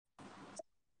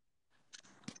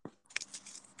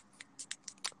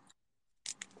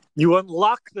You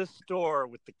unlock this door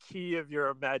with the key of your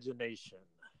imagination.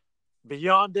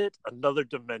 Beyond it, another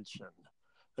dimension.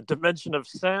 A dimension of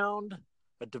sound,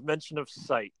 a dimension of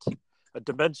sight, a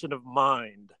dimension of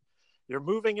mind. You're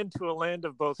moving into a land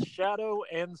of both shadow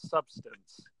and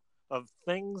substance, of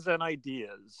things and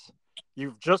ideas.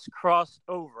 You've just crossed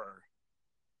over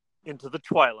into the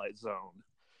Twilight Zone.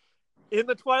 In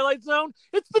the Twilight Zone,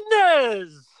 it's the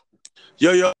Nez!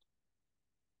 Yo, yo.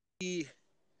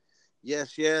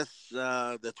 Yes.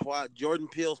 Jordan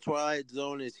Peele's Twilight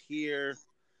Zone is here.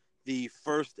 The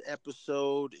first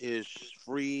episode is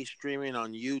free streaming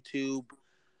on YouTube.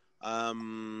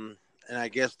 And I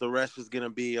guess the rest is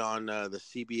gonna be on the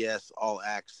CBS All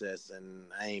Access,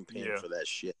 and I ain't paying for that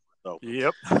shit. So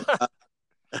Yep.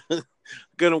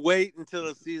 Gonna wait until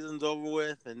the season's over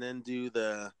with, and then do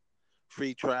the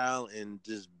free trial and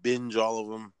just binge all of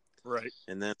them. Right.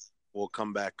 And then we'll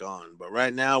come back on. But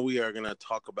right now we are gonna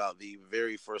talk about the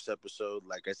very first episode.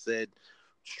 Like I said,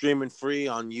 streaming free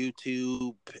on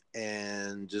YouTube,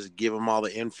 and just give them all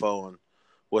the info on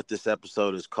what this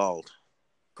episode is called.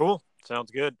 Cool.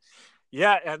 Sounds good.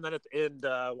 Yeah, and then at the end,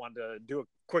 I wanted to do a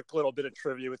quick little bit of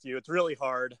trivia with you. It's really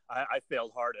hard. I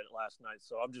failed hard at it last night,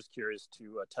 so I'm just curious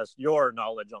to test your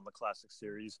knowledge on the classic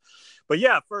series. But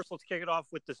yeah, first let's kick it off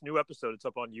with this new episode. It's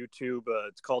up on YouTube.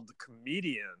 It's called The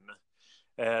Comedian,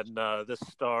 and this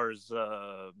stars.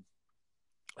 Oh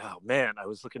man, I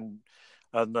was looking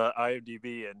on the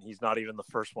IMDb, and he's not even the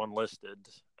first one listed.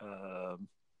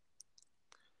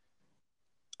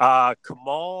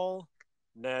 Kamal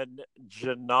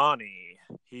Nanjiani.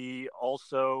 He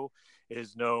also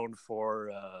is known for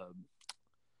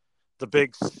The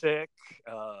Big Sick.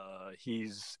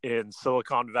 He's in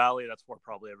Silicon Valley. That's where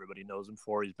probably everybody knows him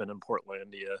for. He's been in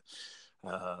Portlandia.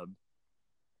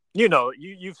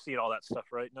 You've seen all that stuff,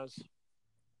 right, Nez?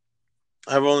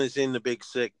 I've only seen The Big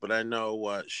Sick, but I know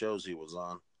what shows he was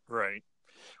on. Right.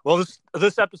 Well,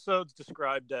 this episode's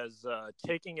described as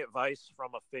taking advice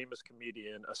from a famous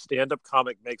comedian. A stand-up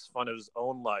comic makes fun of his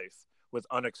own life with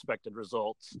unexpected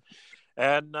results.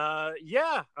 And I'll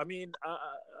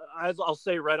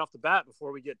say right off the bat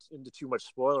before we get into too much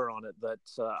spoiler on it that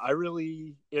I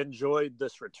really enjoyed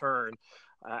this return.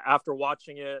 After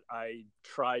watching it, I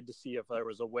tried to see if there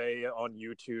was a way on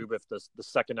YouTube, if the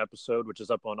second episode, which is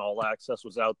up on All Access,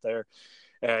 was out there.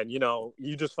 And,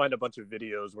 you just find a bunch of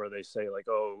videos where they say, like,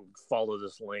 oh, follow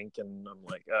this link. And I'm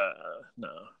like,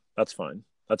 no, that's fine.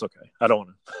 That's okay. I don't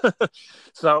want to.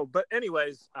 So, but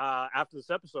anyways, after this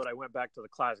episode, I went back to the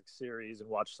classic series and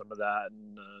watched some of that,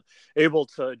 and able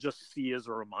to just see as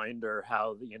a reminder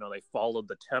how, they followed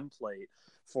the template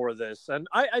for this. And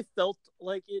I felt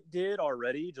like it did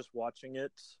already just watching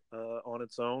it on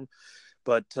its own.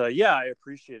 But I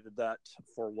appreciated that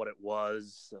for what it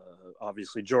was.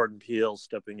 Obviously, Jordan Peele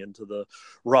stepping into the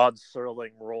Rod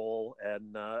Serling role.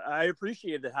 And I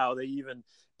appreciated how they even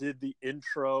did the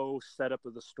intro setup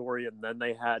of the story, and then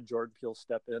they had Jordan Peele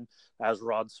step in as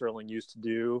Rod Serling used to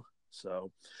do.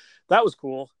 So that was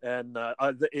cool. And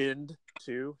the end,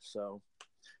 too. So,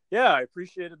 I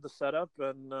appreciated the setup.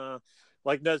 And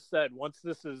like Nez said, once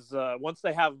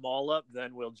they have them all up,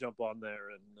 then we'll jump on there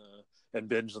and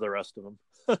binge the rest of them.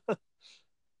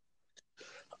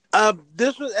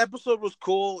 This episode was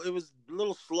cool. It was a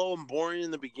little slow and boring in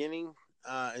the beginning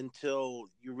until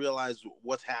you realize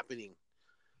what's happening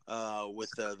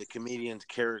with the comedian's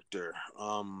character.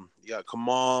 You got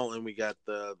Kamal, and we got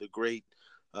the great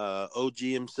OG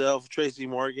himself, Tracy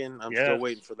Morgan. I'm still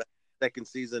waiting for that second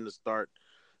season to start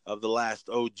of the last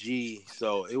OG.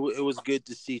 So it was good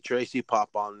to see Tracy pop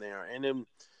on there. And then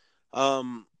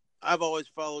I've always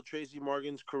followed Tracy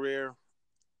Morgan's career,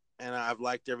 and I've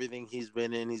liked everything he's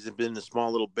been in. He's been in the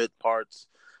small little bit parts.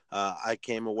 I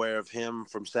came aware of him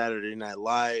from Saturday Night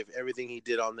Live. Everything he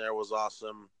did on there was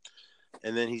awesome.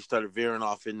 And then he started veering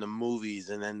off in the movies,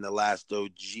 and then the last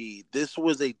OG. This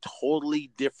was a totally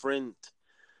different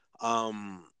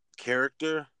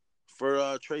character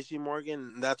for Tracy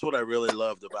Morgan. And that's what I really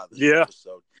loved about this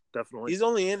episode. Definitely. He's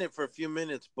only in it for a few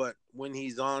minutes, but when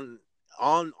he's on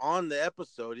the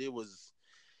episode, it was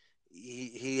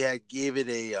he had gave it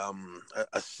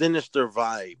a sinister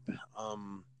vibe.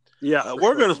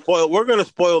 We're gonna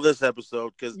spoil this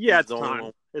episode because it's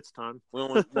time. It's time.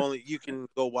 You can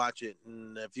go watch it,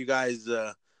 and if you guys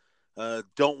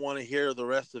don't want to hear the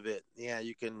rest of it,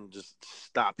 you can just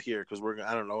stop here because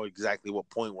I don't know exactly what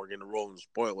point we're gonna roll in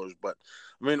spoilers, but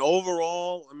I mean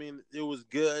overall, it was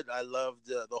good. I loved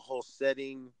the whole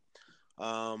setting.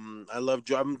 I'm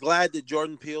glad that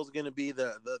Jordan Peele's gonna be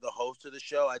the host of the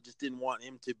show. I just didn't want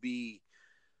him to be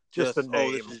Just the this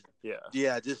name. is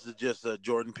Yeah. this is just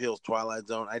Jordan Peele's Twilight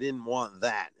Zone. I didn't want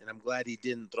that, and I'm glad he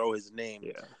didn't throw his name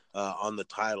Yeah. on the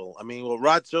title. I mean, well,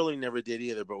 Rod Serling never did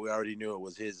either, but we already knew it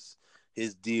was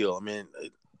his deal. I mean,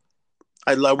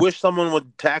 I wish someone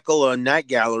would tackle a Night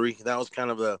Gallery. That was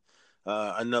kind of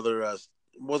another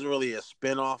wasn't really a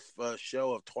spin-off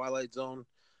show of Twilight Zone,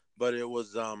 but it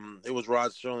was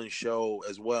Rod Serling's show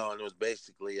as well, and it was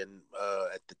basically at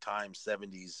the time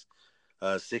 70s,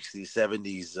 60s,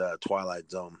 70s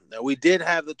Twilight Zone. Now we did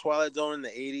have the Twilight Zone in the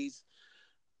 80s.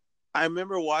 I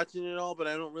remember watching it all, but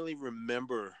I don't really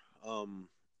remember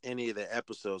any of the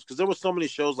episodes because there were so many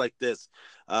shows like this.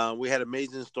 We had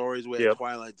Amazing Stories, we had Yep.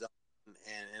 Twilight Zone,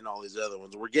 and all these other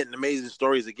ones. We're getting Amazing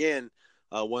Stories again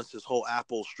once this whole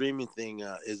Apple streaming thing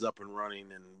is up and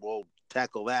running, and we'll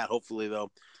tackle that. Hopefully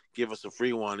they'll give us a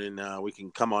free one, and we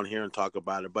can come on here and talk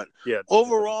about it. But Yeah.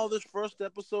 overall, this first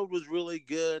episode was really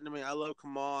good. I mean, I love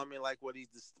Kamal. I mean, like what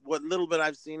little bit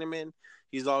I've seen him in,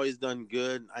 he's always done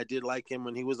good. I did like him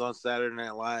when he was on Saturday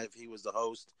Night Live. He was the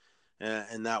host,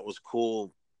 and that was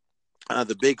cool.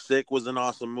 The Big Sick was an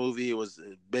awesome movie. It was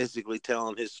basically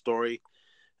telling his story.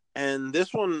 And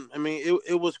this one, I mean,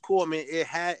 it was cool. I mean,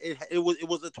 it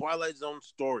was a Twilight Zone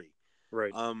story.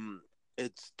 Right.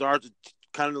 It starts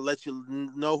kind of let you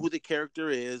know who the character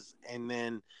is, and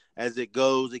then as it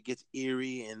goes, it gets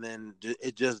eerie, and then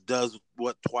it just does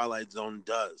what Twilight Zone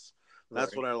does.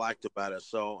 That's Right. what I liked about it.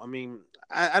 So, I mean,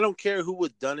 I don't care who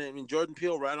would done it. I mean, Jordan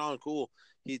Peele, right on, cool.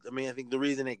 I think the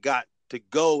reason it got to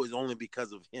go is only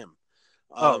because of him.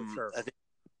 Oh, sure. I think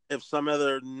if some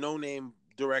other no-name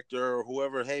director or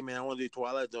whoever, hey man, I want to do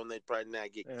Twilight Zone, they'd probably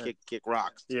not get kick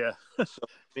rocks. Yeah. So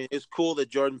I mean, it's cool that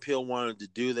Jordan Peele wanted to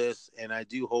do this, and I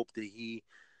do hope that he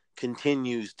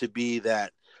continues to be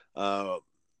that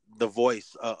the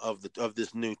voice of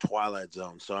this new Twilight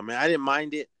Zone. So I mean, I didn't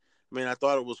mind it. I mean, I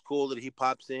thought it was cool that he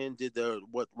pops in, did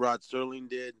what Rod Serling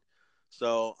did.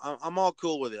 So I'm all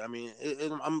cool with it. I mean,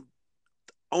 I'm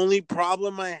only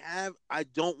problem I have, I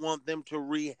don't want them to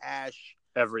rehash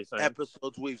Everything.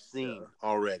 episodes we've seen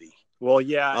already. Well,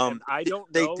 yeah, and I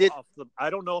don't they know did. I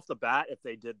don't know off the bat if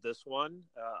they did this one.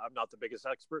 I'm not the biggest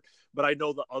expert, but I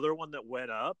know the other one that went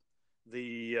up,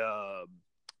 the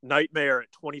Nightmare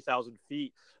at 20,000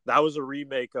 Feet. That was a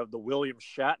remake of the William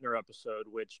Shatner episode,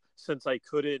 which since I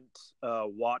couldn't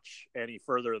watch any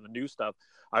further of the new stuff,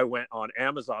 I went on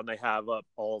Amazon. They have up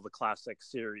all the classic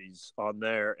series on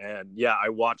there. And yeah, I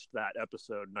watched that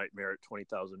episode, Nightmare at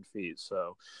 20,000 Feet.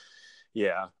 So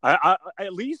yeah, I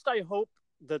at least I hope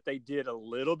that they did a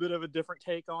little bit of a different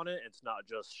take on it. It's not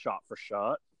just shot for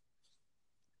shot.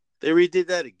 They redid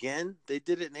that again. They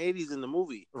did it in the 80s in the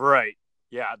movie. Right.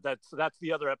 Yeah, that's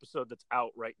the other episode that's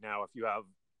out right now if you have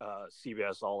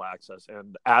CBS All Access,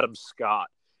 and Adam Scott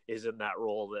is in that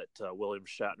role that William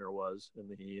Shatner was in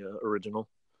the original.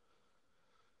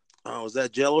 Oh, was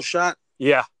that Jello Shot?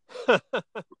 Yeah.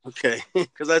 Okay,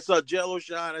 because I saw Jello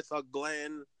Shot, I saw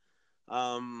Glenn,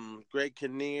 Greg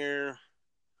Kinnear,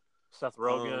 Seth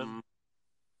Rogen.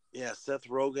 Yeah, Seth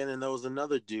Rogen, and there was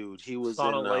another dude. He was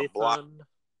Sana in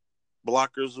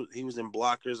Blockers. He was in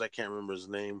Blockers. I can't remember his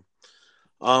name.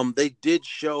 They did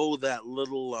show that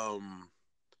little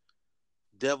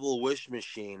Devil Wish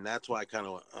machine. That's why I kind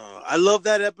of I love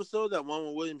that episode, that one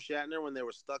with William Shatner when they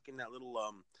were stuck in that little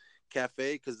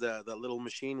cafe because the little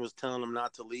machine was telling them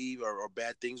not to leave or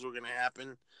bad things were going to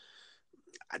happen.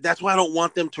 That's why I don't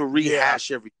want them to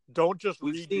rehash everything. Don't just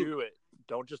redo it.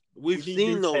 Don't just. We've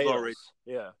seen those already.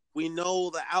 Yeah, we know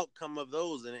the outcome of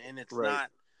those, and it's not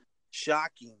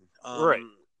shocking. Right.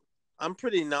 I'm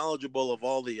pretty knowledgeable of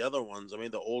all the other ones. I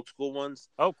mean, the old school ones.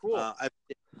 Oh, cool.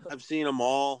 I've seen them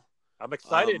all. I'm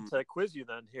excited to quiz you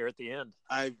then here at the end.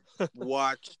 I've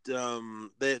watched.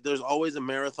 There's always a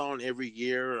marathon every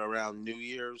year around New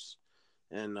Year's,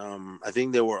 and I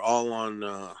think they were all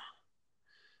on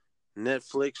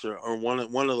Netflix or one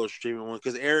of those streaming ones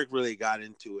because Eric really got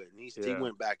into it and he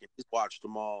went back and he watched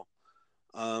them all.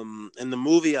 And the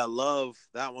movie I love,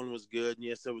 that one was good. And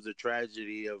yes, it was a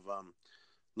tragedy of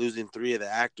losing 3 of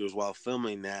the actors while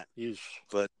filming that. Yeesh.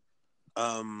 But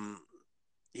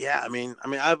yeah, I mean,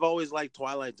 I've always liked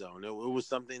Twilight Zone. It was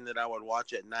something that I would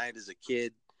watch at night as a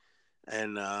kid,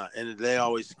 and they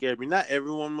always scared me. Not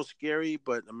everyone was scary,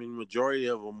 but I mean, majority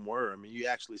of them were. I mean, you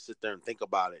actually sit there and think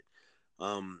about it.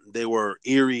 They were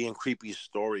eerie and creepy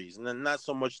stories, and then not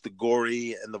so much the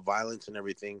gory and the violence and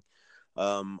everything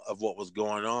of what was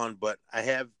going on. But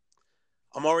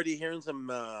I'm already hearing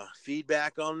some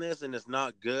feedback on this, and it's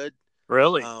not good.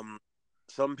 Really?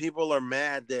 Some people are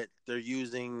mad that they're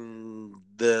using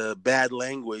the bad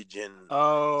language and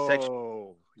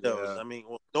those. Yeah. I mean,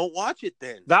 well, don't watch it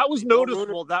then. That was Don't ruin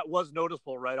noticeable. That was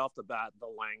noticeable right off the bat. The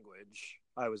language.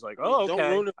 I was like, I mean, oh, don't okay.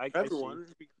 ruin it for I everyone.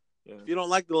 see. Yeah. If you don't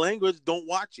like the language, don't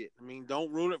watch it. I mean,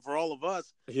 don't ruin it for all of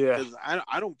us. Yeah. Because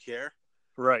I don't care.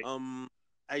 Right.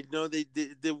 I know they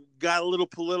got a little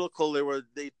political.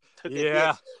 They took a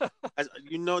Yeah. hit.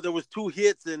 You know, there was 2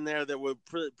 hits in there that were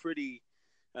pretty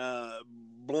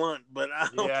blunt. But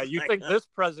Yeah. You think this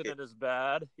president is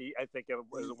bad? I think it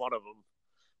was one of them.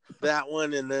 That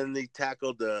one, and then they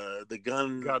tackled the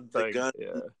gun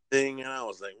thing, and I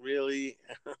was like, really?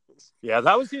 Yeah,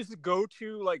 that was his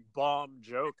go-to like bomb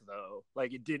joke though.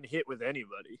 Like it didn't hit with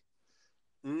anybody.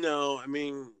 No, I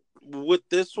mean, with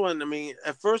this one, I mean,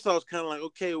 at first I was kind of like,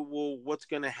 okay, well, what's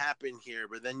going to happen here?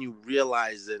 But then you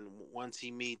realize, and once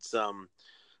he meets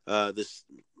this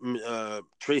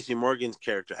Tracy Morgan's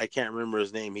character, I can't remember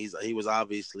his name. He was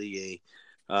obviously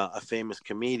a famous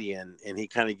comedian, and he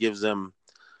kind of gives him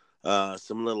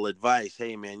some little advice.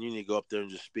 Hey, man, you need to go up there and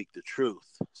just speak the truth.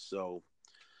 So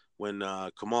when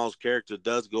Kamal's character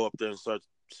does go up there and start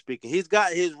speaking, he's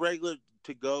got his regular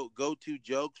go-to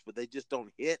jokes, but they just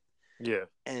don't hit. Yeah.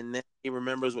 And then he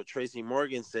remembers what Tracy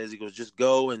Morgan says. He goes, just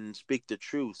go and speak the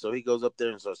truth. So he goes up there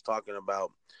and starts talking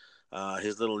about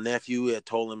his little nephew had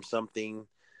told him something.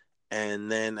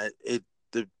 And then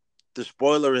the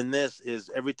spoiler in this is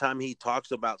every time he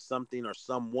talks about something or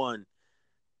someone,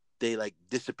 they like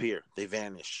disappear. They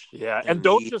vanish. Yeah. And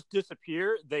don't just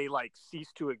disappear. They like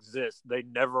cease to exist. They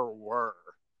never were.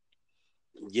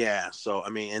 Yeah. So, I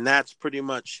mean, and that's pretty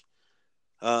much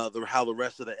how the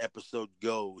rest of the episode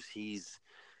goes. He's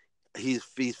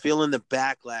feeling the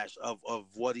backlash of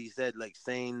what he said, like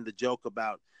saying the joke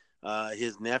about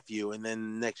his nephew, and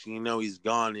then next thing you know, he's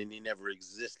gone and he never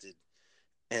existed.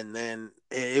 And then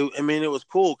it was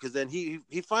cool because then he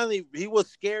finally was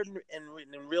scared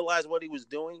and realized what he was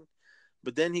doing,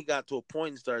 but then he got to a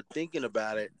point and started thinking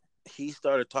about it. He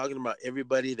started talking about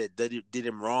everybody that did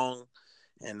him wrong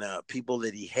and people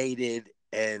that he hated.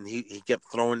 And he kept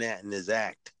throwing that in his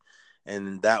act,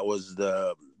 and that was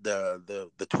the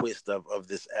twist of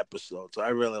this episode. So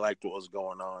I really liked what was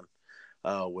going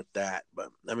on with that. But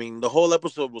I mean, the whole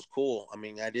episode was cool. I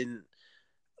mean,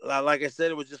 like I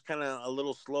said, it was just kind of a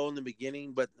little slow in the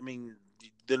beginning, but I mean,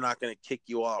 they're not going to kick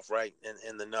you off right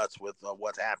in the nuts with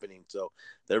what's happening. So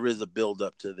there is a build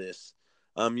up to this.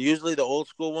 Usually the old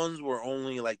school ones were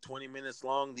only like 20 minutes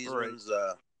long. These ones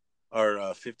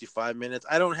are 55 minutes.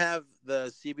 I don't have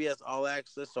the CBS All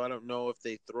Access, so I don't know if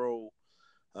they throw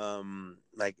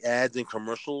like ads and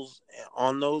commercials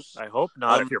on those. I hope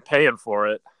not if you're paying for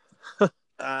it.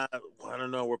 I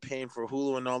don't know. We're paying for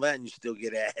Hulu and all that, and you still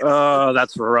get ads. Oh,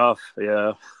 that's rough.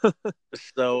 Yeah.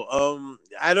 So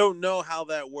I don't know how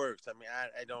that works. I mean,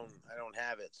 I don't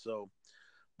have it. So,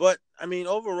 but I mean,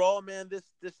 overall, man,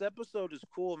 this episode is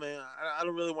cool, man. I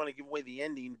don't really want to give away the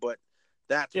ending, but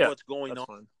that's what's going on.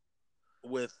 Fine.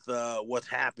 With what's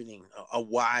happening,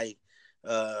 why,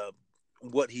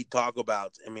 what he talk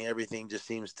about. I mean, everything just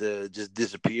seems to just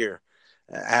disappear,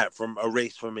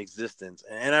 erased from existence,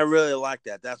 and I really like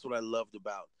that. That's what I loved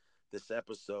about this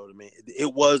episode. I mean,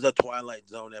 it was a Twilight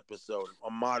Zone episode, a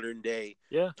modern day,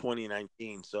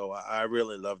 2019. So I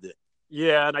really loved it.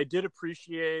 Yeah, and I did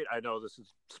appreciate, I know this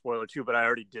is spoiler too, but I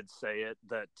already did say it,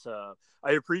 that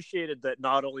I appreciated that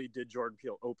not only did Jordan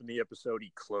Peele open the episode,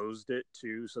 he closed it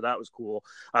too, so that was cool.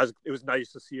 It was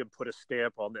nice to see him put a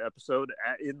stamp on the episode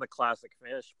in the classic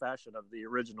fashion of the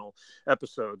original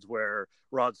episodes where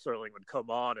Rod Serling would come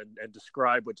on and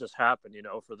describe what just happened,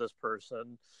 for this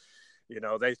person.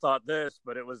 They thought this,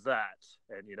 but it was that.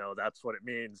 And, that's what it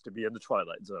means to be in the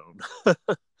Twilight Zone.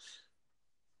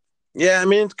 Yeah, I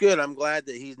mean, it's good. I'm glad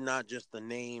that he's not just a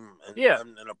name and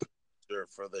a producer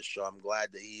for the show. I'm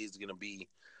glad that he is going to be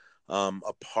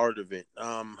a part of it.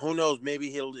 Who knows? Maybe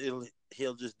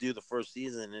he'll just do the first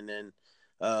season and then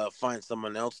find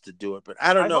someone else to do it. But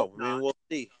I don't know. I mean, we'll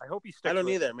see. I hope he sticks. I don't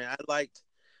either, man.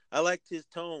 I liked his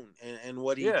tone and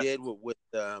what he did with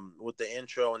the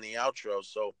intro and the outro.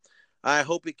 So I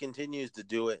hope he continues to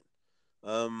do it.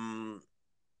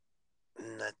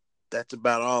 That's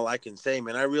about all I can say,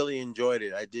 man. I really enjoyed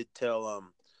it. I did tell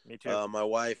Me too. My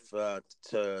wife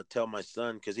to tell my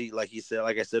son because like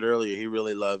I said earlier, he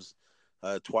really loves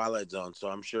Twilight Zone. So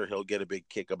I'm sure he'll get a big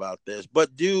kick about this. But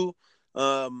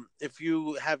if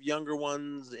you have younger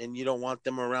ones and you don't want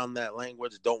them around that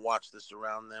language, don't watch this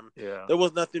around them. Yeah. There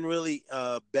was nothing really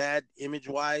bad image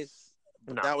wise.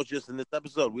 But that was just in this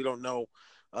episode. We don't know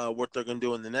what they're going to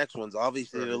do in the next ones.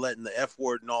 Obviously, they're letting the F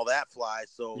word and all that fly.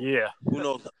 So who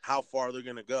knows how far they're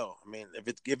going to go? I mean, if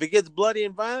it gets bloody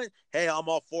and violent, hey, I'm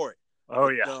all for it. Oh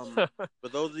But yeah. for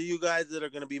those of you guys that are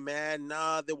going to be mad,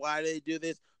 why they do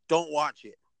this? Don't watch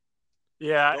it.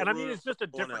 Yeah, and Don't I mean ruin it it's for just a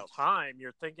anyone different else. time.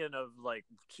 You're thinking of like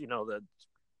the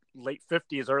late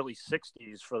 50s, early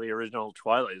 60s for the original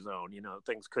Twilight Zone.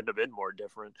 Things couldn't have been more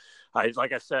different.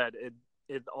 Like I said,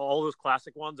 all those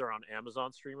classic ones are on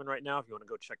Amazon streaming right now if you want to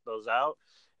go check those out.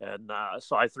 And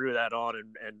so I threw that on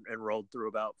and rolled through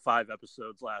about 5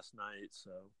 episodes last night.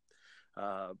 So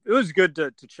it was good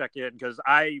to check in because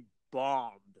I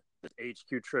bombed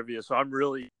HQ trivia. So I'm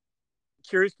really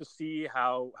curious to see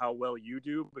how well you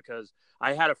do, because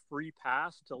I had a free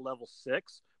pass to level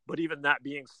 6, but even that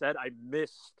being said, I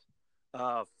missed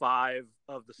 5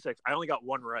 of the 6. I only got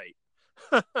one right.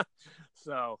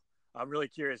 So I'm really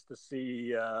curious to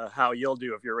see how you'll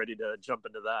do if you're ready to jump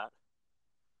into that.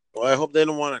 Well, I hope they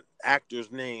don't want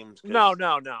actors' names. No.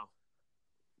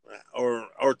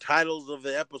 Or titles of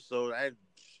the episode. I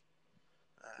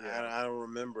don't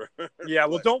remember. Yeah,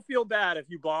 well, don't feel bad if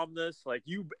you bomb this. Like,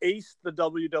 you aced the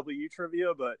WWE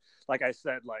trivia, but like I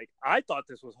said, like, I thought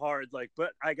this was hard. Like,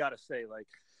 but I gotta say, like,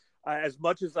 as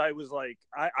much as I was like,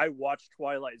 I watched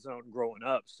Twilight Zone growing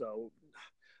up, so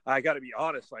I got to be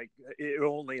honest. Like, it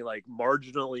only like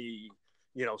marginally,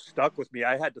 stuck with me.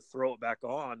 I had to throw it back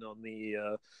on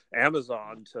the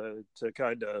Amazon to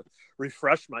kind of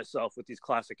refresh myself with these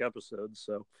classic episodes.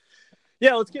 So,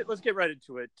 yeah, let's get right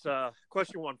into it.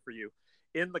 Question 1 for you: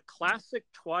 in the classic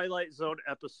Twilight Zone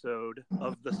episode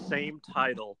of the same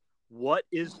title, what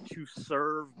is to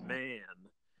serve man?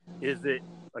 Is it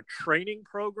a training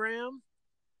program,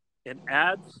 an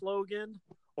ad slogan,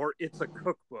 or it's a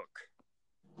cookbook?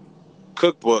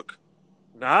 Cookbook.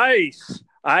 Nice.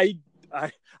 I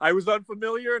was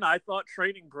unfamiliar and I thought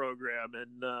training program,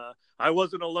 and I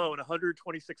wasn't alone.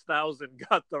 126,000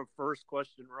 got the first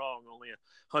question wrong. Only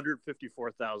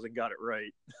 154,000 got it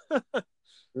right.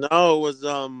 No, it was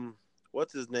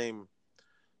what's his name?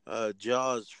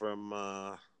 Jaws from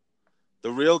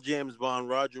the real James Bond,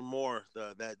 Roger Moore,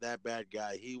 that bad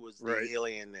guy. He was the Right.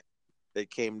 alien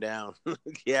that came down.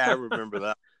 Yeah, I remember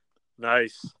that.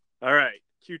 Nice. All right.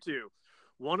 Q2.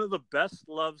 One of the best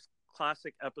loved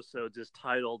classic episodes is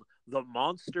titled "The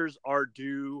Monsters Are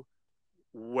Due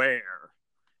Where?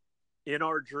 In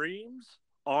Our Dreams,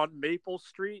 on Maple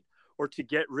Street, or To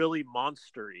Get Really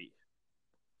Monstery?"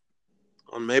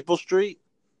 On Maple Street?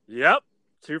 Yep.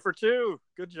 2 for 2.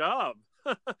 Good job.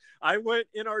 I went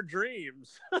In Our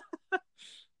Dreams.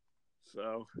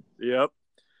 So, yep.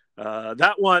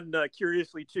 That one,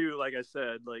 curiously too, like I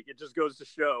said, like, it just goes to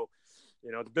show,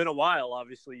 it's been a while.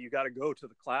 Obviously, you got to go to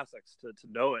the classics to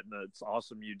know it, and it's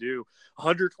awesome you do.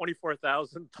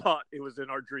 124,000 thought it was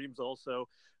In Our Dreams also,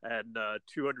 and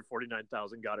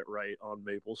 249,000 got it right on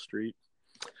Maple Street.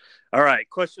 All right,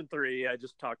 question 3. I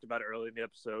just talked about it early in the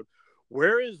episode.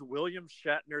 Where is William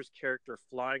Shatner's character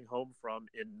flying home from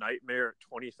in Nightmare at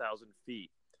 20,000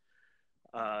 Feet?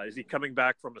 Is he coming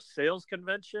back from a sales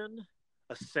convention,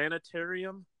 a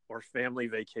sanitarium, or family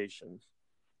vacation?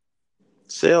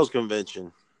 Sales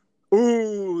convention.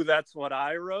 Ooh, that's what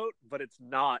I wrote, but it's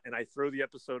not. And I throw the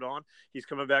episode on. He's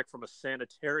coming back from a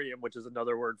sanitarium, which is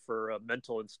another word for a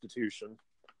mental institution.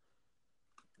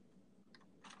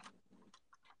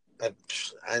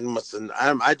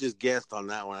 I just guessed on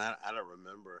that one. I don't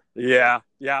remember. Yeah.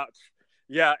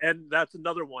 And that's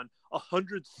another one.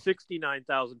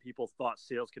 169,000 people thought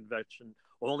sales convention.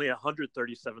 Only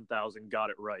 137,000 got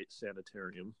it right,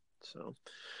 sanitarium. So,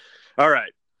 all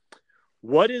right.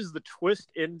 What is the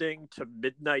twist ending to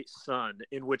Midnight Sun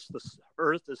in which the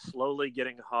Earth is slowly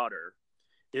getting hotter?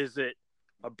 Is it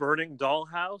a burning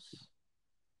dollhouse,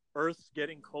 Earth's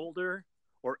getting colder,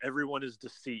 or everyone is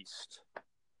deceased?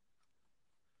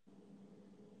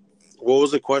 What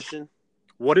was the question?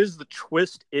 What is the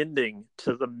twist ending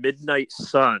to the Midnight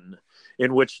Sun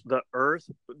in which the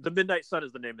Midnight Sun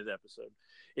is the name of the episode,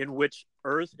 in which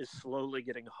Earth is slowly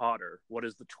getting hotter? What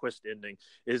is the twist ending?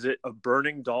 Is it a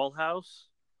burning dollhouse,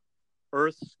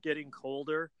 Earth's getting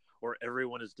colder, or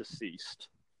everyone is deceased?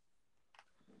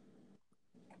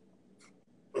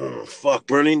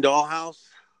 Burning dollhouse.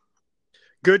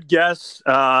 Good guess.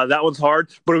 That one's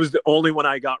hard, but it was the only one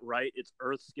I got right. It's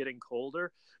Earth's getting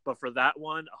colder. But for that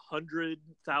one,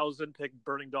 100,000 picked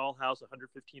Burning Dollhouse,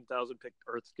 115,000 picked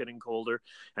Earth's getting colder,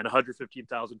 and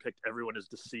 115,000 picked everyone is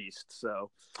deceased.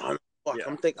 So, yeah.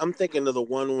 I'm thinking of the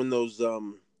one when those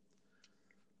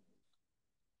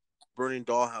Burning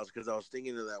Dollhouse, because I was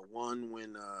thinking of that one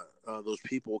when those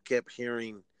people kept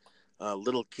hearing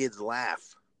little kids laugh,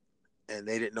 and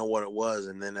they didn't know what it was,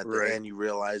 and then at the end you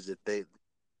realize that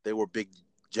they were big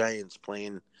giants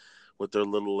playing with their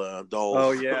little dolls. Oh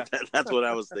yeah. That's what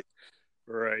I was thinking.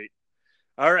 Right.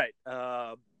 All right.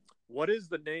 What is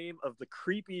the name of the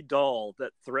creepy doll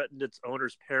that threatened its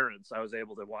owner's parents? I was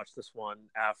able to watch this one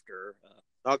after.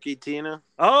 Talkie Tina.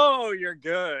 Oh, you're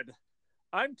good.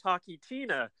 I'm Talkie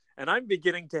Tina, and I'm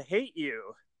beginning to hate you.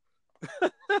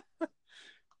 And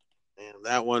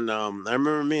that one, I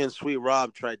remember me and Sweet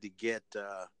Rob tried to get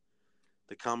the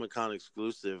Comic-Con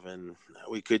exclusive, and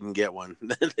we couldn't get one.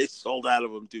 They sold out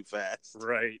of them too fast.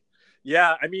 Right.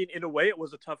 Yeah, I mean, in a way, it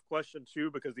was a tough question,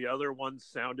 too, because the other ones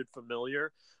sounded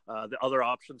familiar. The other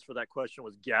options for that question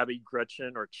was Gabby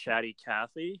Gretchen or Chatty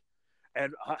Cathy.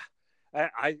 And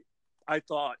I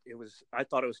thought it was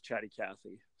Chatty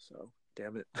Cathy. So,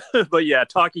 damn it. But yeah,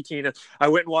 Talkie Tina. I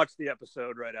went and watched the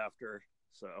episode right after.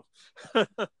 So, all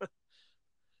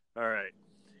right.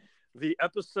 The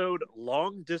episode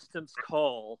Long Distance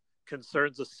Call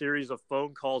concerns a series of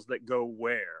phone calls that go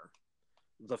where?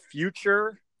 The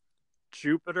future,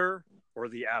 Jupiter, or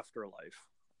the afterlife?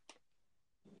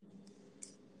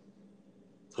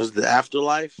 Was the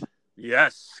afterlife?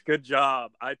 Yes, good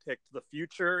job. I picked the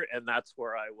future, and that's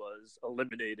where I was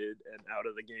eliminated and out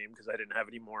of the game because I didn't have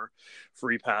any more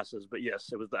free passes. But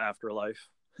yes, it was the afterlife.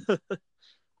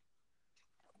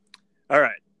 All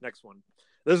right, next one.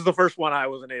 This is the first one I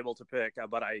wasn't able to pick,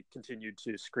 but I continued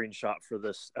to screenshot for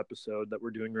this episode that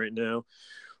we're doing right now.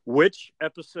 Which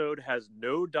episode has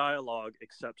no dialogue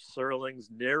except Serling's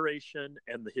narration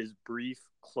and his brief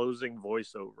closing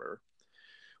voiceover?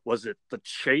 Was it The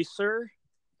Chaser,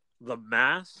 The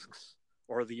Masks,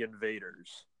 or The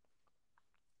Invaders?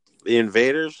 The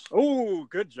Invaders. Oh,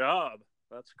 good job.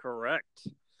 That's correct.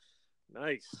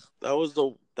 Nice. That was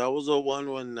the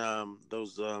one when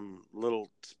those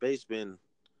little spacemen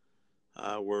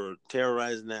were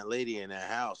terrorizing that lady in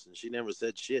that house, and she never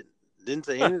said shit. Didn't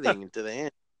say anything until the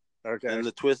end. Okay. And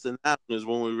the twist in that was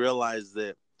when we realized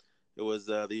that it was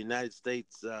the United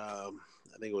States, I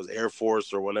think it was Air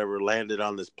Force or whatever, landed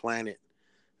on this planet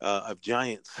of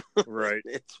giants. Right.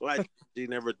 It's why she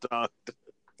never talked.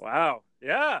 Wow.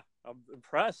 Yeah. I'm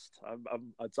impressed.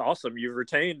 It's awesome. You've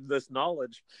retained this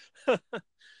knowledge.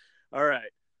 All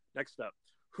right. Next up.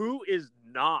 Who is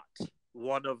not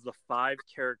one of the 5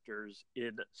 characters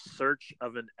in Search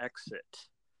of an Exit?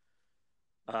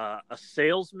 A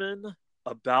salesman,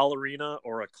 a ballerina,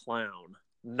 or a clown?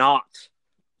 Not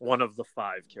one of the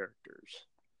 5 characters.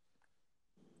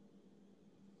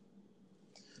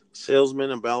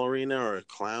 Salesman, a ballerina, or a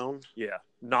clown? Yeah.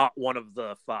 Not one of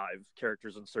the 5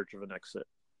 characters in Search of an Exit.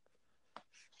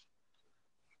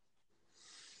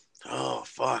 Oh,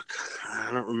 fuck.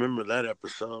 I don't remember that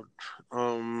episode.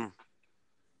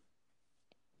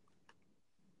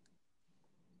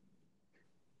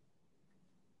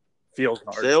 Feels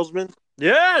hard. Salesman?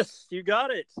 Yes, you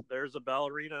got it. There's a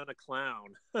ballerina and a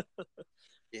clown.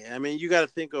 Yeah, I mean, you got to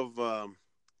think of the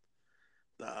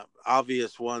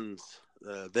obvious ones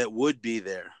that would be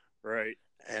there. Right.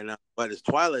 And but it's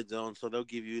Twilight Zone, so they'll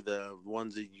give you the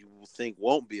ones that you think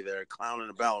won't be there, a clown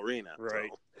and a ballerina. Right.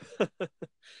 So.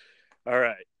 All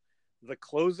right. The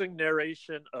closing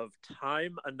narration of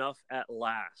Time Enough at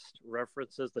Last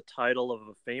references the title of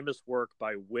a famous work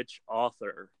by which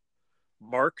author?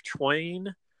 Mark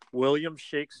Twain, William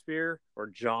Shakespeare, or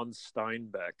John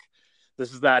Steinbeck?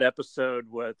 This is that episode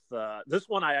with this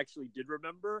one I actually did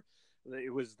remember.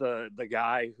 It was the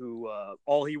guy who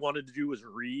all he wanted to do was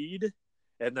read,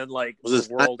 and then like the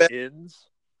world ends.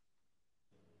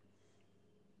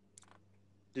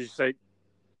 Did you say?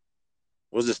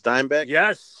 Was it Steinbeck?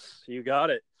 Yes, you got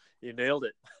it. You nailed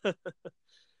it.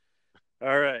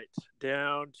 All right,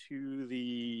 down to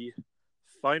the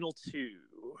final 2.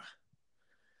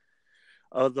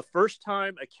 The first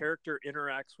time a character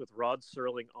interacts with Rod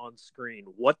Serling on screen,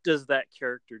 what does that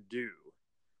character do?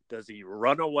 Does he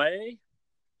run away,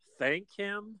 thank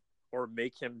him, or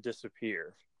make him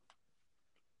disappear?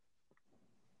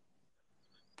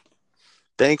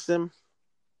 Thanks him.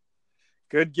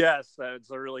 Good guess. That's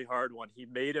a really hard one. He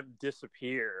made him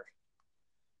disappear.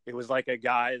 It was like a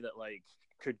guy that like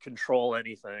could control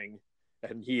anything,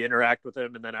 and he interacted with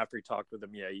him, and then after he talked with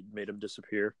him, yeah, he made him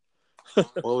disappear.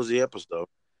 What was the episode?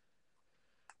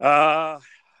 I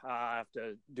have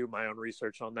to do my own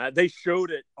research on that. They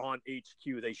showed it on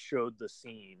HQ. They showed the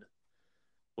scene.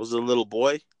 Was it a little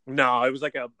boy? No, it was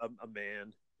like a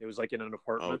man. It was like in an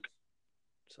apartment. Okay.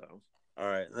 So. All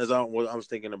right. I was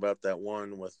thinking about that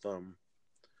one with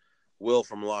Will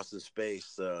from Lost in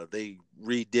Space. They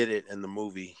redid it in the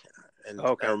movie, and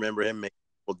okay. I remember him making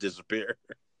people disappear.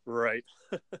 Right.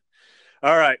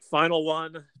 All right, final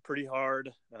one. Pretty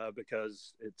hard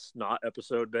because it's not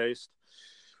episode based.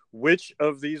 Which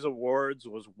of these awards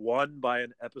was won by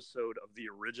an episode of the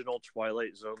original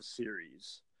Twilight Zone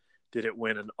series? Did it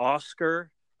win an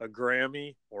Oscar, a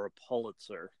Grammy, or a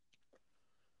Pulitzer?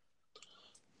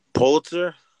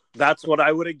 Pulitzer? That's what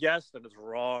I would have guessed, and it's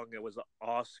wrong. It was an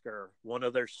Oscar. One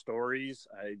of their stories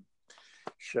I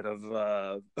should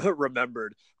have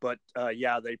remembered. But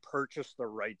yeah, they purchased the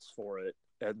rights for it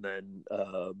and then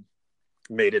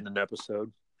made it an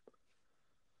episode.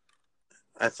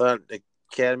 I thought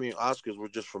Academy Oscars were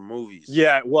just for movies.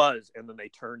 Yeah, it was, and then they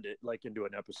turned it like into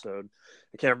an episode.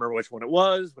 I can't remember which one it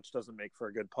was, which doesn't make for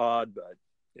a good pod, but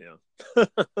yeah.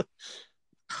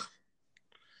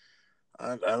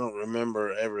 I don't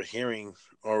remember ever hearing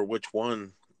or which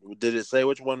one. Did it say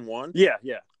which one won? Yeah.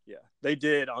 They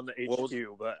did on the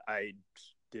HQ, but I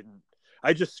didn't.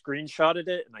 I just screenshotted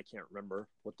it, and I can't remember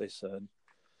what they said.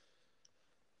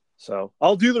 So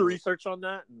I'll do the research on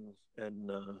that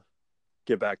and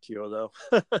get back to you, though.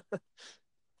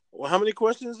 Well, how many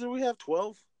questions did we have?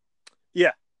 12?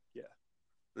 Yeah.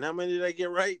 And how many did I get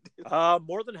right?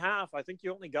 More than half. I think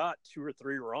you only got 2 or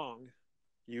 3 wrong.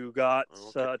 You got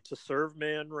To Serve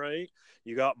Man right.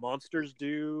 You got Monsters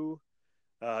Do.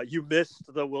 You missed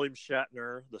the William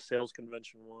Shatner, the sales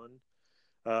convention one.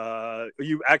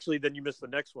 You missed the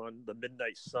next one, the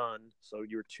Midnight Sun. So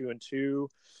you were 2 and 2.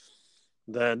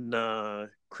 Then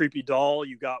Creepy Doll,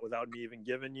 you got Without Me Even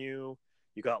Giving You.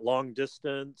 You got Long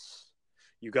Distance.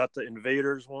 You got the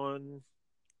Invaders one.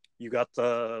 You got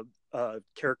the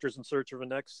Characters in Search of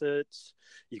an Exit.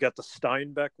 You got the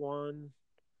Steinbeck one.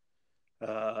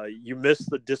 You missed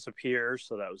the Disappear,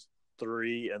 so that was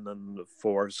 3, and then the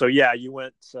 4. So yeah, you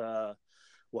went 8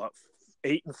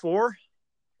 and 4.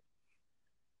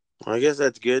 I guess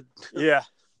that's good. Yeah,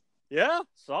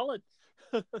 solid.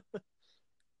 All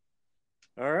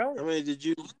right. How many did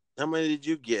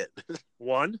you get?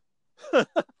 1.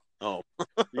 Oh.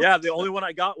 Yeah, the only one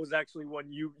I got was actually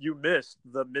when you missed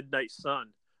the Midnight Sun.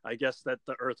 I guess that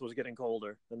the Earth was getting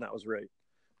colder, and that was right.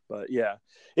 But yeah,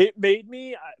 it made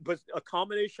me. But a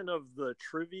combination of the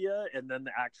trivia and then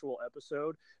the actual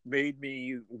episode made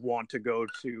me want to go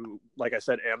to, like I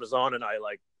said, Amazon, and I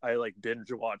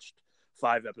binge watched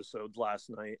 5 episodes last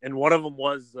night, and one of them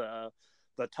was the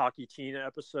Taki Tina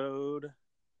episode,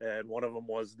 and one of them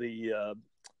was the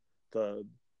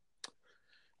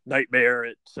Nightmare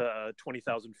at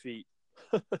 20,000 feet.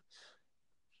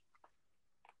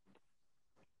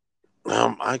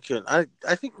 I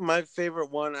think my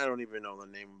favorite one, I don't even know the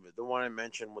name of it. The one I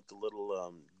mentioned with the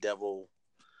little devil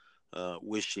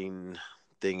wishing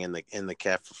thing in the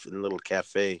little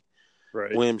cafe.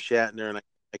 Right. William Shatner, and I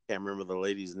can't remember the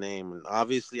lady's name. And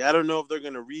obviously, I don't know if they're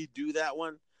going to redo that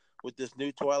one with this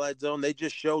new Twilight Zone. They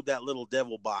just showed that little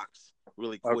devil box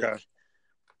really quick. Okay.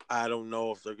 I don't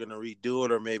know if they're going to redo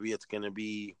it, or maybe it's going to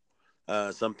be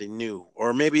something new,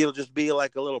 or maybe it'll just be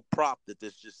like a little prop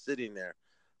that's just sitting there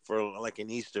for like an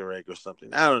Easter egg or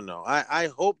something. I don't know. I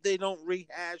hope they don't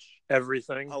rehash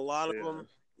everything. A lot of them.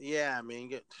 Yeah, I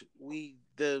mean,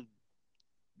 the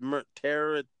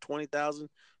Terror at 20,000.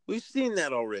 We've seen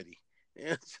that already.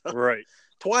 Yeah, so, right.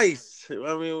 Twice.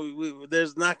 I mean,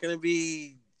 there's not going to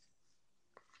be.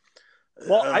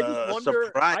 Well, I just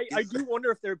wonder. I do wonder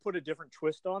if they put a different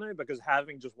twist on it, because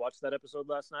having just watched that episode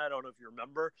last night, I don't know if you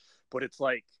remember, but it's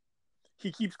like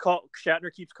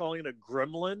Shatner keeps calling it a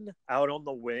gremlin out on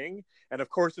the wing, and of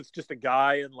course it's just a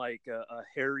guy in like a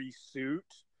hairy suit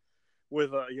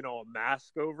with a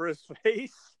mask over his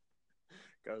face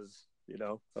because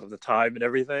of the time and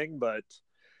everything. But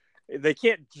they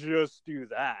can't just do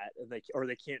that, and they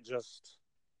can't just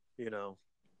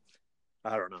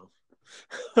I don't know.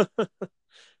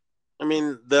 I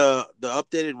mean, the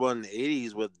updated one in the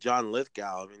 80s with John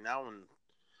Lithgow, I mean, that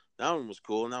one was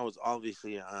cool, and that was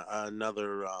obviously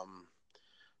another.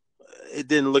 It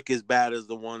didn't look as bad as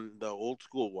the old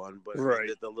school one, but right.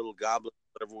 The little goblin,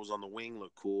 whatever was on the wing,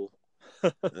 looked cool.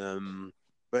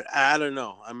 But I don't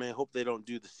know. I mean, I hope they don't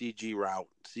do the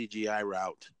CGI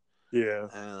route.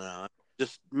 Yeah.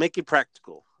 Just make it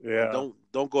practical. Yeah.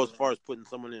 Don't go as far as putting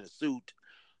someone in a suit.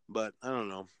 But I don't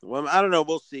know. Well, I don't know.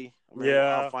 We'll see. I mean,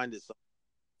 I'll find it.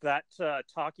 That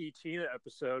Taki Tina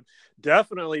episode,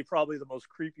 definitely probably the most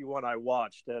creepy one I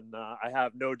watched, and I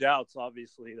have no doubts.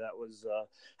 Obviously, that was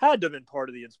had to have been part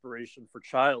of the inspiration for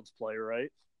Child's Play, right?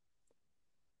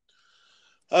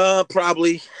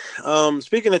 Probably.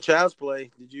 Speaking of Child's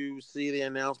Play, did you see the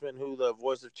announcement who the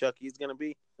voice of Chucky is going to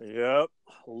be? Yep,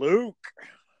 Luke.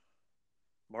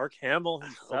 Mark Hamill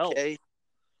himself. Okay.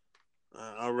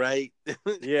 All right.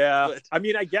 Yeah. But, I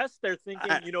mean, I guess they're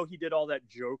thinking, he did all that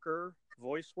Joker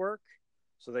voice work,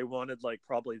 so they wanted like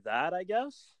probably that, I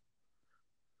guess.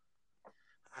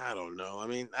 I don't know. I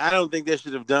mean, I don't think they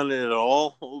should have done it at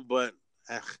all, but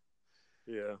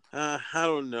yeah. I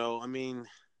don't know. I mean,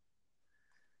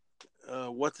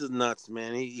 what's his nuts,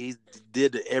 man. He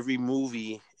did every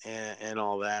movie and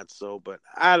all that. So, but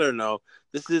I don't know.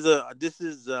 This is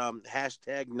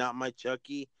hashtag not my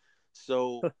Chucky.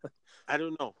 So I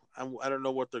don't know. I don't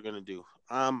know what they're gonna do.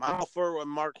 I'm all for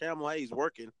Mark Hamill. Hey, he's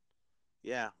working.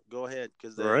 Yeah, go ahead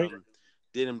because they Right.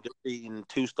 did him dirty in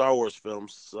 2 Star Wars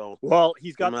films. So Well,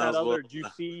 he's they got might that as well. other. Do you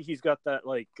see? He's got that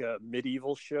like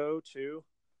medieval show too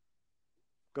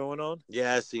going on.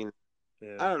 Yeah, I seen.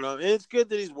 Yeah. I don't know. And it's good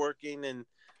that he's working and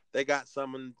they got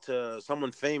someone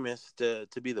famous to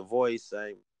be the voice.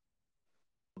 I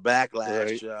Right.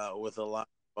 backlash with a lot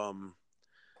of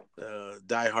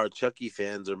diehard Chucky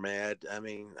fans are mad. I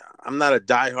mean, I'm not a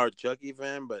diehard Chucky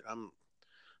fan, but I'm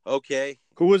okay.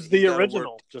 Who was He's the got to work.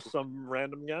 original? Just some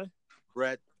random guy.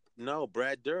 Brad, no,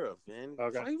 Brad Dourif, man.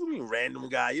 Okay. What do you mean random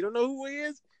guy? You don't know who he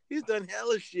is? He's done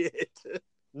hella shit.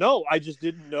 No, I just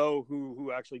didn't know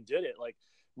who actually did it. Like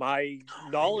my Man,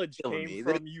 you're knowledge killing came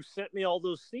me. from you sent me all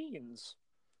those scenes.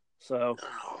 So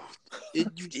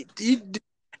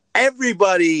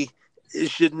Everybody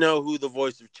should know who the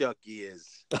voice of Chucky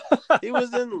is. He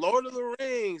was in Lord of the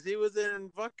Rings. He was in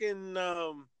fucking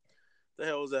the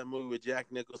hell was that movie with Jack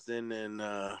Nicholson and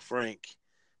Frank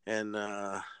and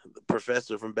the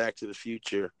professor from Back to the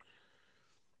Future.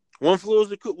 One flew over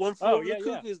the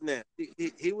cuckoo's nest.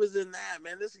 He was in that,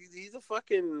 man. He's a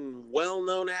fucking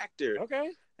well-known actor. Okay.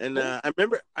 And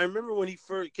Cool. I remember when he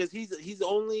first, because he's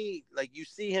only like you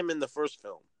see him in the first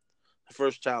film, the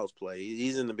first Child's Play.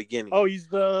 He's in the beginning. Oh, he's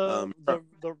the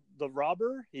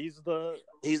robber. He's the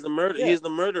murder. Yeah. He's the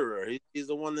murderer. He's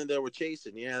the one that they were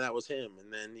chasing. Yeah, that was him.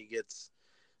 And then he gets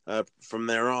from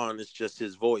there on, it's just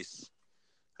his voice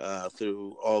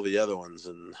through all the other ones.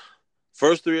 And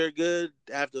first 3 are good.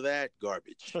 After that,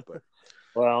 garbage. But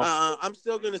well. I'm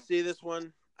still gonna see this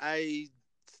one. I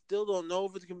still don't know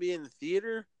if it's gonna be in the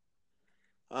theater.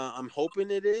 I'm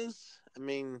hoping it is. I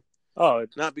mean,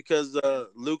 not because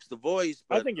Luke's the voice,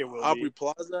 but I think it will Aubrey be.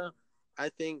 Plaza. I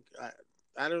think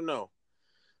I don't know.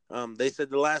 They said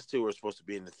the last 2 were supposed to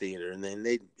be in the theater, and then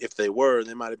if they were,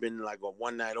 they might have been like a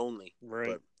one night only. Right.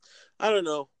 But I don't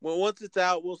know. Well, once it's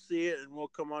out, we'll see it, and we'll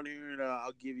come on here and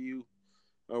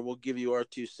we'll give you our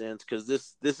 2 cents because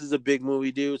this is a big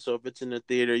movie, dude. So if it's in the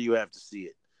theater, you have to see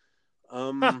it.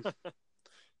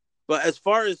 But as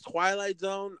far as Twilight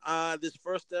Zone, this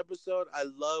first episode, I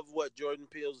love what Jordan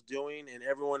Peele's doing and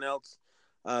everyone else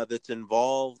that's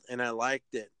involved, and I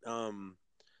liked it.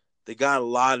 They got a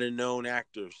lot of known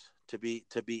actors to be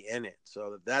in it,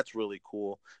 so that's really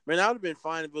cool. I mean, I would have been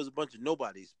fine if it was a bunch of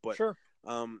nobodies, but sure.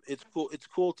 It's cool. It's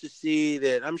cool to see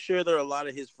that. I'm sure there are a lot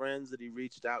of his friends that he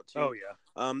reached out to. Oh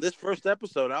yeah. This first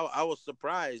episode, I was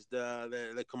surprised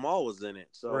that Kamal was in it.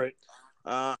 So right.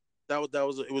 It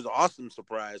was an awesome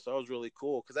surprise. So that was really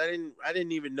cool because I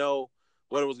didn't even know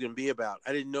what it was going to be about.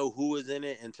 I didn't know who was in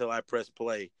it until I pressed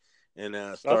play and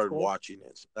started watching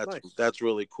it. So that's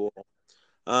really cool.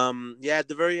 Yeah, at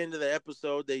the very end of the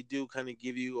episode, they do kind of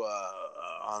give you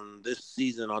on this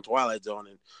season on Twilight Zone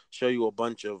and show you a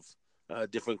bunch of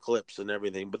different clips and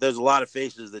everything. But there's a lot of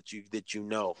faces that you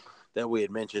know that we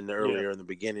had mentioned earlier in the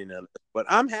beginning of it. But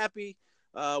I'm happy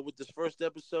with this first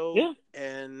episode,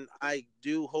 and I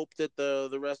do hope that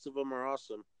the rest of them are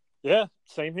awesome. Yeah,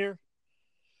 same here.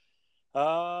 Yeah,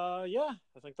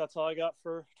 I think that's all I got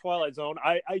for Twilight Zone.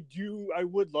 I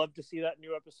would love to see that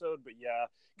new episode, but yeah,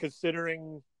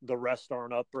 considering the rest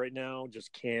aren't up right now,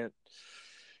 just can't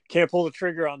pull the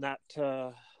trigger on that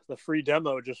the free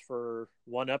demo just for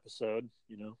one episode.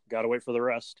 Gotta wait for the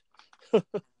rest.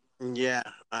 Yeah,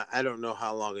 I don't know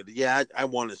how long it. Yeah, I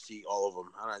want to see all of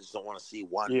them. I just don't want to see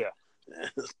one. Yeah,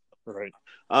 right.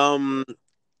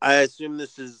 I assume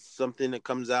this is something that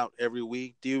comes out every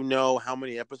week. Do you know how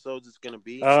many episodes it's going to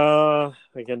be? I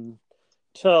can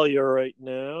tell you right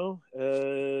now.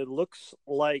 It looks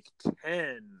like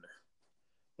 10.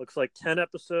 Looks like 10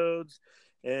 episodes,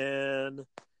 and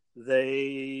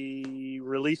they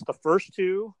released the first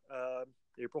 2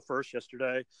 April 1st,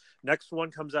 yesterday. Next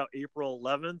one comes out April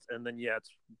 11th, and then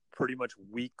it's pretty much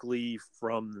weekly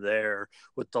from there,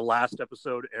 with the last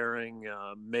episode airing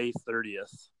May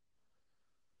 30th.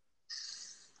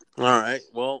 All right.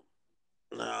 Well,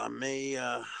 May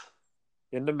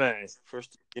into May.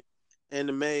 First end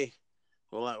of May,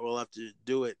 we'll have to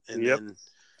do it, and then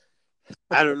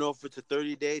I don't know if it's a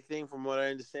 30-day thing. From what I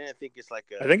understand, I think it's like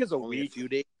I think it's only week. a few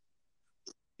days.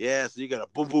 Yeah, so you got to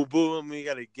boom, boom, boom. You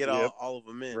got to get all of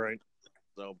them in. Right.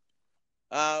 So,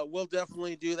 we'll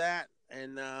definitely do that,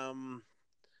 and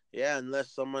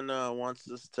unless someone wants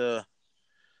us to.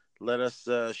 Let us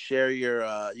share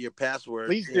your password.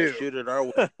 Please do. Shoot it our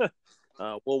way.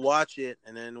 We'll watch it,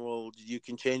 and then you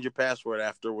can change your password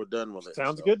after we're done with it.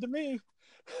 Sounds good to me.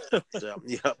 So,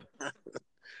 yep.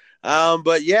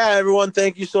 But yeah, everyone,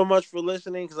 thank you so much for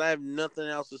listening, because I have nothing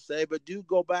else to say. But do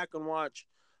go back and watch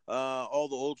all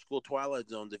the old school Twilight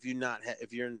Zones if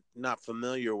you're not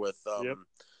familiar with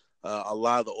a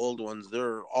lot of the old ones.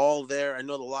 They're all there. I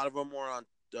know a lot of them were on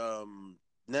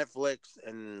Netflix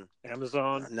and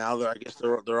Amazon. Now I guess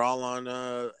they're all on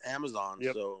Amazon.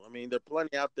 Yep. So I mean, there are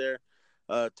plenty out there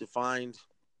to find,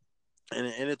 and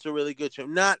it's a really good show.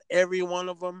 Not every one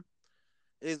of them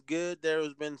is good. There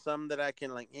has been some that I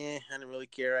can I didn't really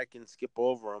care. I can skip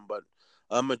over them, but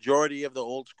a majority of the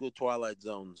old school Twilight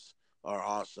Zones are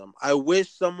awesome. I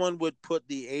wish someone would put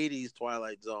the '80s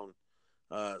Twilight Zone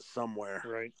somewhere.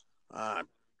 Right. I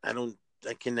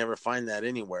can never find that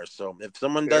anywhere. So if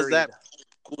someone does that,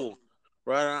 cool.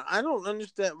 Right. I don't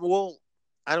understand. Well,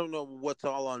 I don't know what's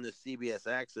all on the CBS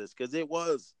Access, because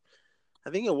I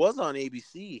think it was on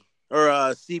ABC or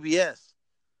CBS,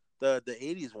 the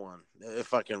 '80s one,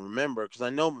 if I can remember, because I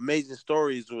know Amazing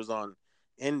Stories was on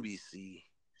NBC,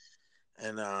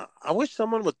 and I wish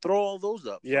someone would throw all those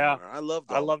up. Yeah, somewhere.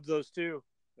 I loved those too.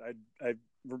 I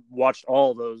watched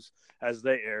all those as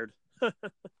they aired.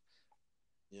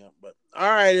 Yeah, but all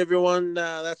right, everyone,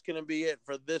 that's gonna be it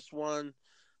for this one.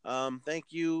 Thank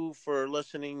you for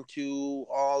listening to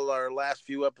all our last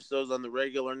few episodes on the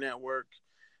regular network,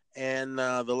 and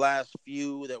the last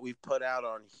few that we've put out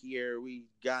on here. We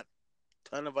got a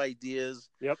ton of ideas.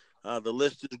 Yep. The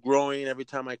list is growing every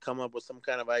time I come up with some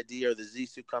kind of idea, or the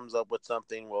Zissou comes up with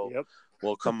something.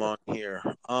 We'll come on here.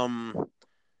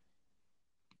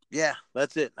 Yeah,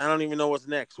 that's it. I don't even know what's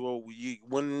next. Well,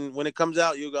 when it comes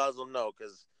out, you guys will know,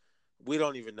 because we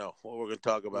don't even know what we're going to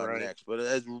talk about next. But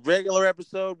as regular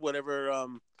episode, whatever, I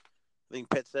think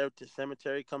Pet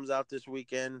Sematary comes out this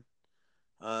weekend,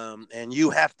 and you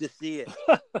have to see it.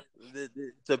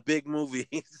 It's a big movie.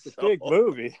 It's a big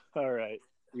movie. All right.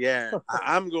 Yeah,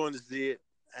 I'm going to see it.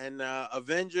 And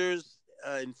Avengers,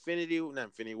 Infinity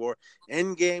War,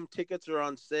 Endgame tickets are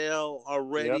on sale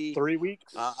already. Yep, 3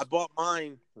 weeks. I bought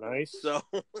mine. Nice. So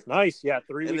nice. Yeah,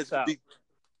 3 weeks out.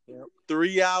 Yep.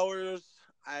 3 hours.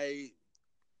 I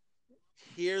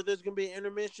hear there's going to be an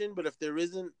intermission, but if there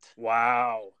isn't...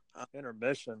 Wow.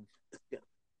 Intermission.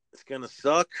 It's going to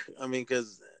suck. I mean,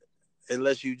 because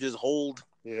unless you just hold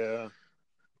it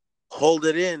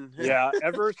in. Yeah,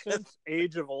 ever since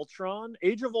Age of Ultron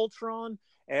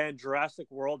and Jurassic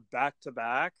World back to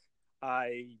back,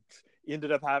 I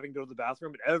ended up having to go to the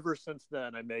bathroom. And ever since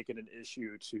then, I make it an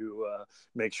issue to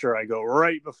make sure I go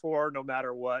right before, no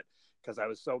matter what, because I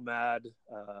was so mad.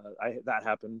 That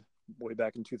happened way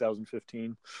back in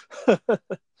 2015.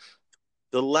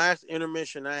 The last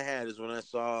intermission I had is when I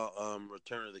saw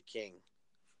Return of the King.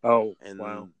 Oh, and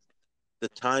wow. The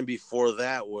time before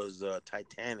that was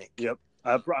Titanic. Yep.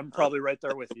 I'm probably right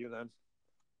there with you then.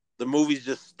 The movies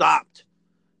just stopped.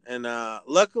 And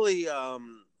luckily,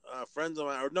 friends of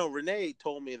mine, Renee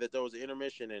told me that there was an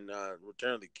intermission in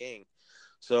Return of the King.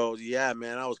 So, yeah,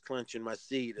 man, I was clenching my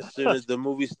seat. As soon as the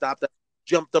movie stopped, I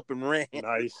jumped up and ran.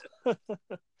 Nice.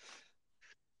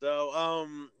 So,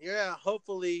 yeah,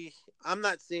 hopefully, I'm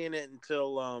not seeing it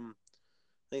until, I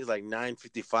think it's like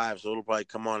 9:55, so it'll probably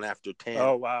come on after 10.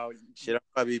 Oh, wow. Should I'll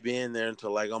probably be in there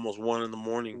until like almost 1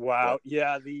 a.m. Wow. But...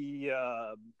 Yeah,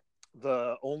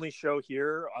 the only show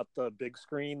here at the big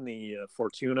screen, the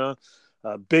Fortuna,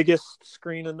 biggest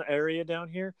screen in the area down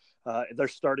here, they're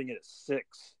starting it at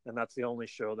 6, and that's the only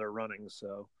show they're running.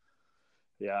 So,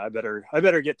 yeah, I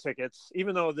better get tickets.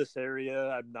 Even though this area,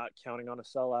 I'm not counting on a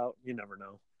sellout. You never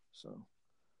know. So,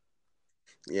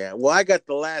 yeah. Well, I got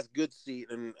the last good seat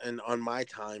and on my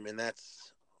time, and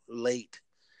that's late.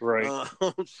 Right.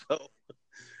 So.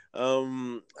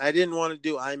 I didn't want to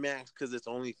do IMAX because it's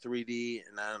only 3D,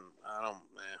 and I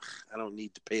don't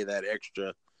need to pay that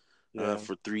extra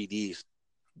for 3Ds.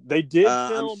 They did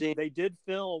film. They did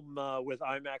film with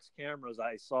IMAX cameras.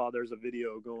 I saw there's a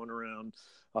video going around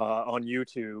on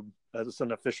YouTube. It's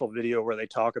an official video where they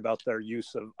talk about their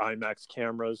use of IMAX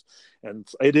cameras, and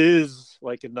it is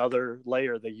like another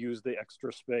layer. They use the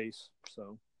extra space.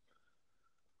 So,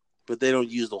 but they don't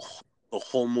use the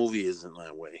whole movie. Isn't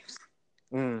that way?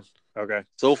 Okay.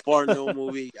 So far, no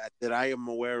movie that I am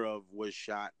aware of was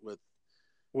shot with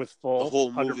full. The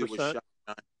whole movie 100%? was shot.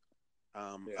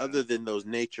 Other than those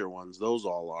nature ones, those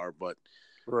all are. But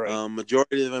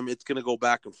majority of them, it's going to go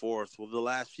back and forth. Well, the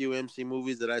last few MC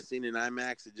movies that I've seen in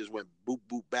IMAX, it just went boop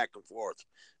boop back and forth,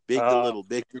 big to little,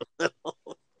 big to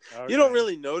little. You don't Okay.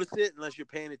 really notice it unless you're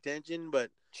paying attention,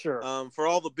 but Sure. for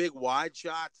all the big wide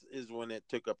shots is when it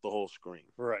took up the whole screen.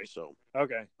 Right. So,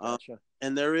 Okay. Gotcha.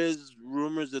 and there is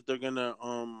rumors that they're gonna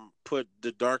put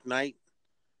The Dark Knight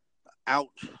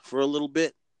out for a little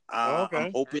bit. I'm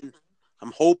Okay.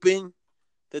 hoping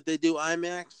that they do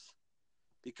IMAX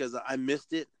because I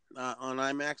missed it on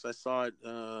IMAX. I saw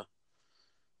it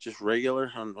just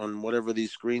regular on whatever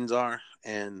these screens are,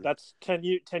 and That's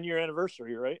 10-year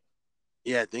anniversary, right?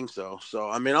 yeah, I think so. So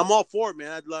I mean, I'm all for it,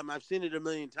 man. I've seen it a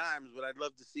million times, but I'd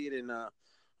love to see it on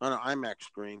an IMAX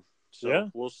screen. So Yeah.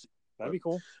 we'll see. That'd be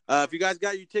cool. If you guys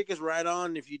got your tickets, right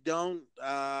on. If you don't,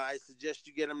 I suggest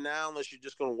you get them now, unless you're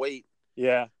just gonna wait.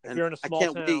 Yeah. If And you're in a I small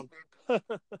can't wait.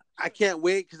 town. I can't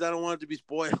wait because I don't want it to be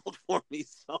spoiled for me.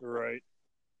 So Right.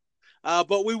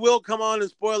 but we will come on and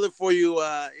spoil it for you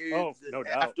Oh, no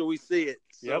doubt. after we see it.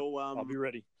 Yep. So I'll be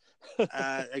ready.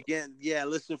 again, yeah,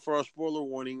 listen for our spoiler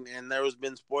warning. And there has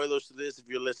been spoilers to this if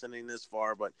you're listening this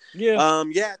far. But Yeah.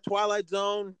 yeah, Twilight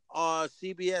Zone,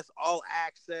 CBS All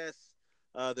Access.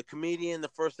 The Comedian, the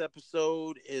first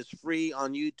episode is free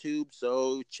on YouTube,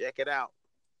 so check it out.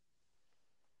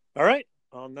 All right.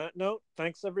 On that note,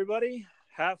 thanks everybody.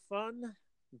 Have fun.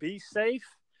 Be safe.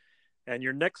 And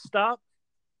your next stop,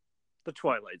 the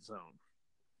Twilight Zone.